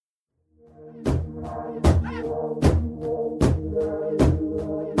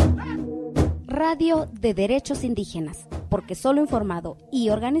radio de derechos indígenas, porque solo informado y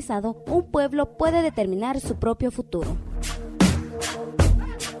organizado, un pueblo puede determinar su propio futuro.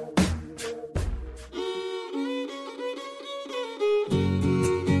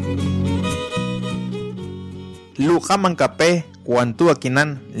 Lujaman kape wantu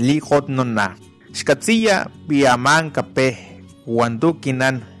akinan lijot nonna. Shkatsiya biaman kape wantu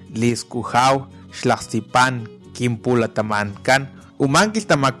kinan liskuhaw shlaxtipan kimpulatamankan. Umankil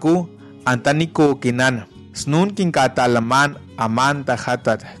tamaku antaniku kinan. Snun kinkatalaman amanta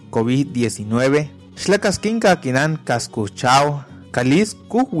hatat COVID-19. Shlakaskinka kinan kaskuchaw kalis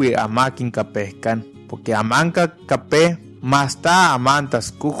kuhwi amakin kapehkan. Porque amanka kape masta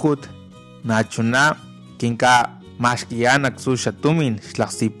amantas kuhut nachuna kinka mashkiyanak sushatumin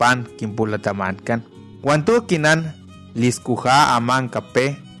shlaxtipan kimpulatamankan. Wantu kinan liskuha aman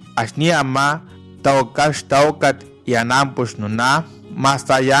kape ashni ama tawkash tawkat yanam pusnuna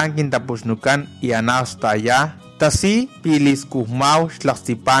mastayan kintapusnukan yanastaya tasi piliskuhmaw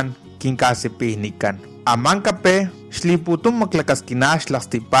shlaxtipan kinkasipihnikan. Aman kape shliputum maklakaskina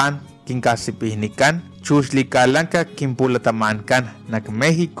shlaxtipan kinkasipihnikan chuslikalanka kimpulatamankan nak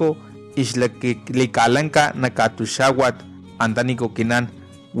México islikalanka nakatushawat antaniko kinan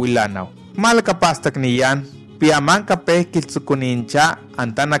wilanaw. Malakapastak niyan piaman kape kiltsukunincha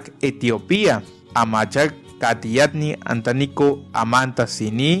antanak Etiopía amachak katiyatni antaniko amanta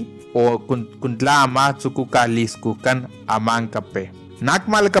sini o kuntla ama tsukukaliskukan aman kape. Nak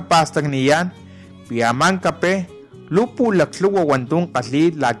malakapastak niyan piaman kape lupu laksluwa wantun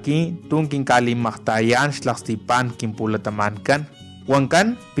kasli laki tungkin kalimaktayan shlaxtipan kimpulatamankan.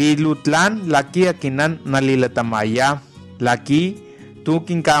 Wankan pilutlan laki akinan nalilatamaya laki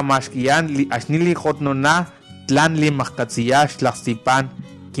tukin kamashkiyan ashnili hotnona tlan limakkatsiya shlaxtipan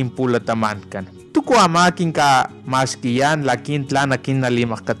kimpulatamankan. Tuku ama kinka mashkiyan lakin tlan akin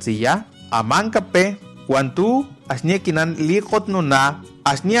nalimakkatsiya aman kape wantu ashni kinan liqotnona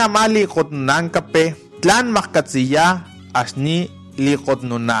ashni ama liqotnonan kape tlan makkatsiya ashni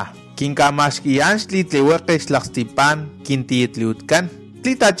liqotnona. Kinkamashkiyan shlitliweke shlaxtipan kintiyitliutkan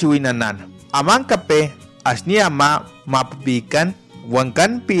tlitachiwinanan. Aman kape ashni ama mapupikan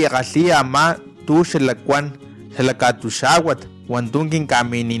wankan piyakalli ama tu shalakwan shalakatushawat wantun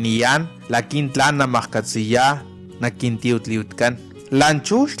kinkamininiyan lakin tlan namakkatsiya nakintiyutliutkan.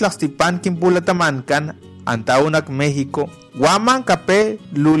 Lanchu shlaxtipan kimpulatamankan antaunak México waman kape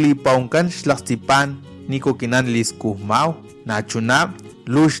lulipaunkan shlaxtipan niko kinan liskuhmaw nachuna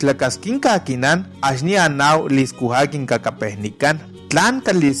lushlakaskinka kinan ashni anaw liskuhakin kakapehnikan tlan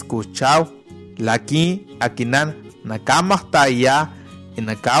kaliskuchaw laki akinan nakamahtaya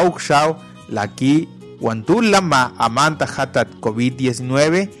inakaukshaw laki wantu lama amanta hatat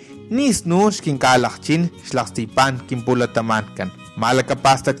COVID-19 nisnush kinkalakchin shlaxtipan kimpulatamankan.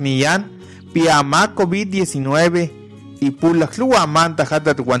 Malakapastak niyan piama COVID-19 ipulakluwa amanta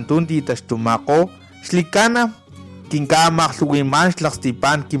hatat wantunti tashtumako shlikana kinkamakluwiman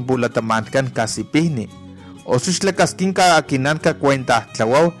shlaxtipan kimpulatamankan kasipihni. Osushlakaskinka akinan ka cuenta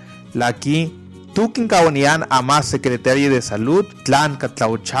tlawaw laki tu kinkawanian ama Secretaria de Salud tlan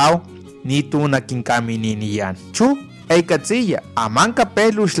katlauchaw nitu na kinkamininiyan. Chu eikatsiya aman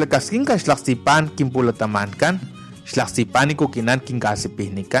kapelu shlakaskinka shlaxtipan kimpulatamankan shlaxtipaniko kinan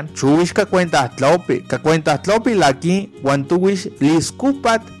kinkasipihnikan. Chuwish ka cuenta tlopi laki wantuwish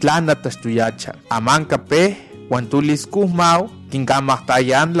liskupat tlan natastuyacha. Aman kape wantu liskuhmaw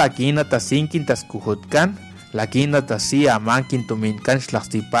kinkamaktayan laki natasin kintaskuhutkan laki natasi aman kintuminkan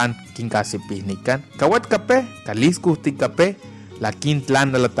shlaxtipan kinkasipihnikan. Kawat kape kaliskuhti kape lakin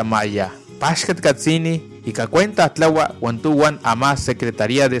tlan nalatamaya. Pashkat katsini ikakwenta tlawa wantuwan ama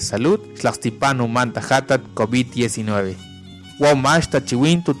Secretaría de Salud shlaxtipan umanta hatat COVID-19. Waumash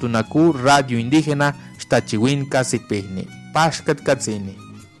tachiwin tutunaku Radio Indígena tachiwin kasipihni. Pashkat katsini.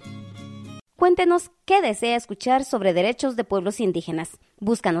 Cuéntenos qué desea escuchar sobre derechos de pueblos indígenas.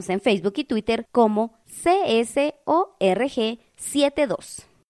 Búscanos en Facebook y Twitter como CSORG72.